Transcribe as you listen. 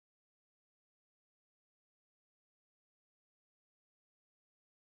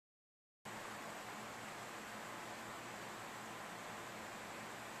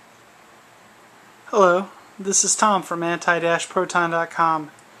Hello, this is Tom from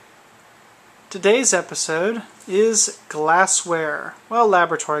Anti-Proton.com. Today's episode is glassware. Well,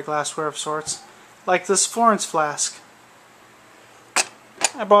 laboratory glassware of sorts, like this Florence Flask.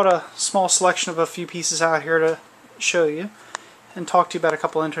 I brought a small selection of a few pieces out here to show you and talk to you about a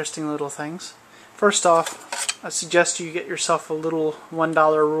couple interesting little things. First off, I suggest you get yourself a little $1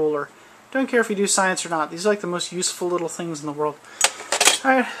 ruler. Don't care if you do science or not. These are like the most useful little things in the world.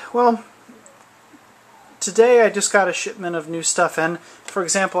 Alright, well, today I just got a shipment of new stuff in. For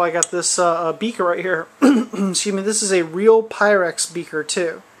example, I got this beaker right here. Excuse me, this is a real Pyrex beaker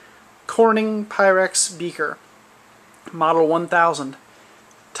too. Corning Pyrex beaker. Model 1000.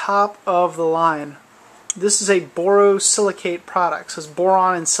 Top of the line. This is a borosilicate product. So it's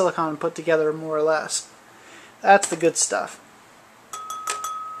boron and silicon put together more or less. That's the good stuff.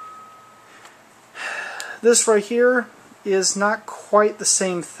 This right here is not quite the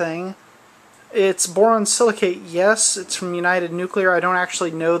same thing. It's boron silicate, yes, it's from United Nuclear. I don't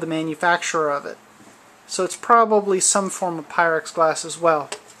actually know the manufacturer of it. So it's probably some form of Pyrex glass as well.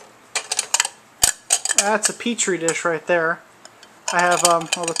 That's a Petri dish right there. I have, well,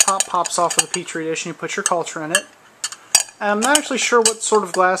 the top pops off of the Petri dish and you put your culture in it. I'm not actually sure what sort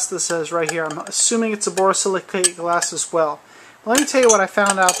of glass this is right here. I'm assuming it's a borosilicate glass as well. Let me tell you what I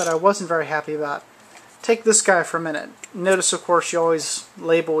found out that I wasn't very happy about. Take this guy for a minute. Notice, of course, you always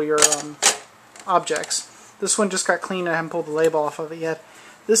label your objects. This one just got cleaned. I haven't pulled the label off of it yet.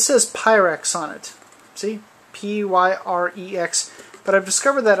 This says Pyrex on it. See? P-Y-R-E-X. But I've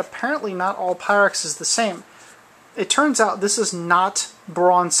discovered that apparently not all Pyrex is the same. It turns out this is not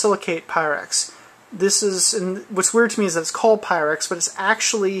boron silicate Pyrex. This is, and what's weird to me is that it's called Pyrex, but it's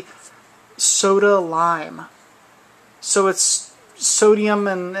actually soda lime. So it's sodium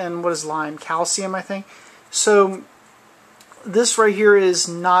and what is lime? Calcium, I think. So this right here is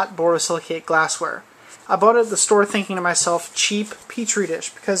not borosilicate glassware. I bought it at the store thinking to myself, cheap Petri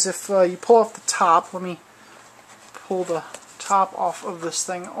dish, because if you pull off the top, let me pull the top off of this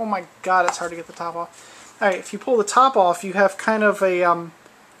thing. Oh my god, it's hard to get the top off. Alright, if you pull the top off, you have kind of a kind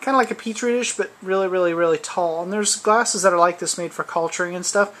of like a Petri dish, but really, really, really tall. And there's glasses that are like this made for culturing and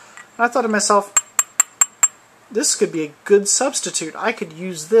stuff. And I thought to myself, this could be a good substitute. I could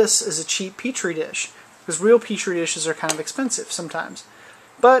use this as a cheap Petri dish. Because real Petri dishes are kind of expensive sometimes.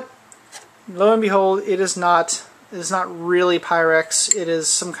 But lo and behold, it is not really Pyrex. It is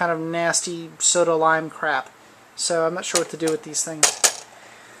some kind of nasty soda lime crap. So I'm not sure what to do with these things.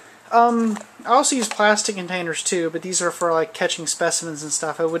 I also use plastic containers too, but these are for like catching specimens and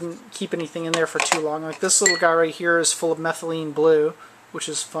stuff. I wouldn't keep anything in there for too long. Like this little guy right here is full of methylene blue, which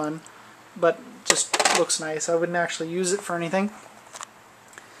is fun, but just looks nice. I wouldn't actually use it for anything.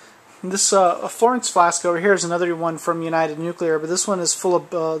 This a Florence Flask over here is another one from United Nuclear, but this one is full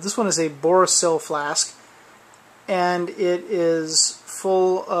of this one is a borosilicate flask, and it is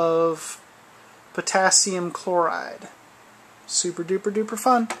full of potassium chloride. Super duper duper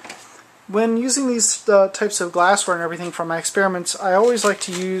fun. When using these types of glassware and everything for my experiments, I always like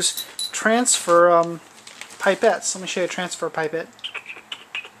to use transfer pipettes. Let me show you a transfer pipette.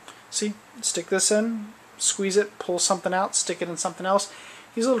 See, stick this in, squeeze it, pull something out, stick it in something else.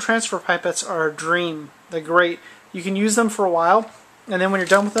 These little transfer pipettes are a dream. They're great. You can use them for a while, and then when you're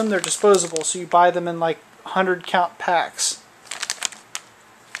done with them, they're disposable. So you buy them in like 100 count packs,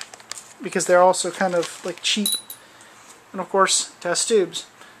 because they're also kind of like cheap. And of course, test tubes.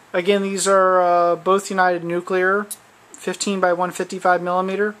 Again, these are both United Nuclear, 15 by 155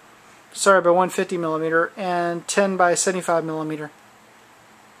 millimeter. Sorry, by 150 millimeter, and 10 by 75 millimeter.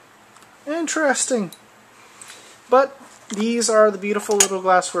 Interesting. But these are the beautiful little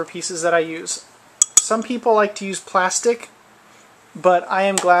glassware pieces that I use. Some people like to use plastic, but I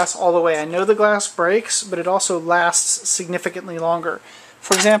am glass all the way. I know the glass breaks, but it also lasts significantly longer.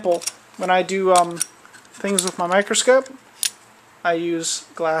 For example, when I do things with my microscope, I use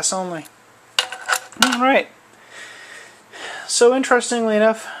glass only. Alright. So interestingly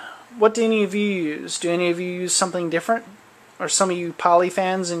enough, what do any of you use? Do any of you use something different? Or some of you poly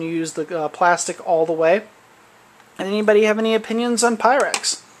fans and you use the plastic all the way? And anybody have any opinions on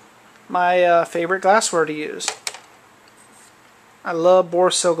Pyrex? My favorite glassware to use. I love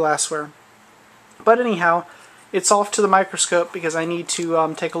borosilicate glassware. But anyhow, it's off to the microscope because I need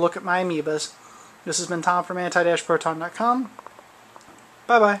to take a look at my amoebas. This has been Tom from Anti-Proton.com.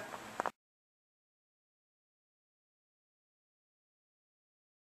 Bye-bye.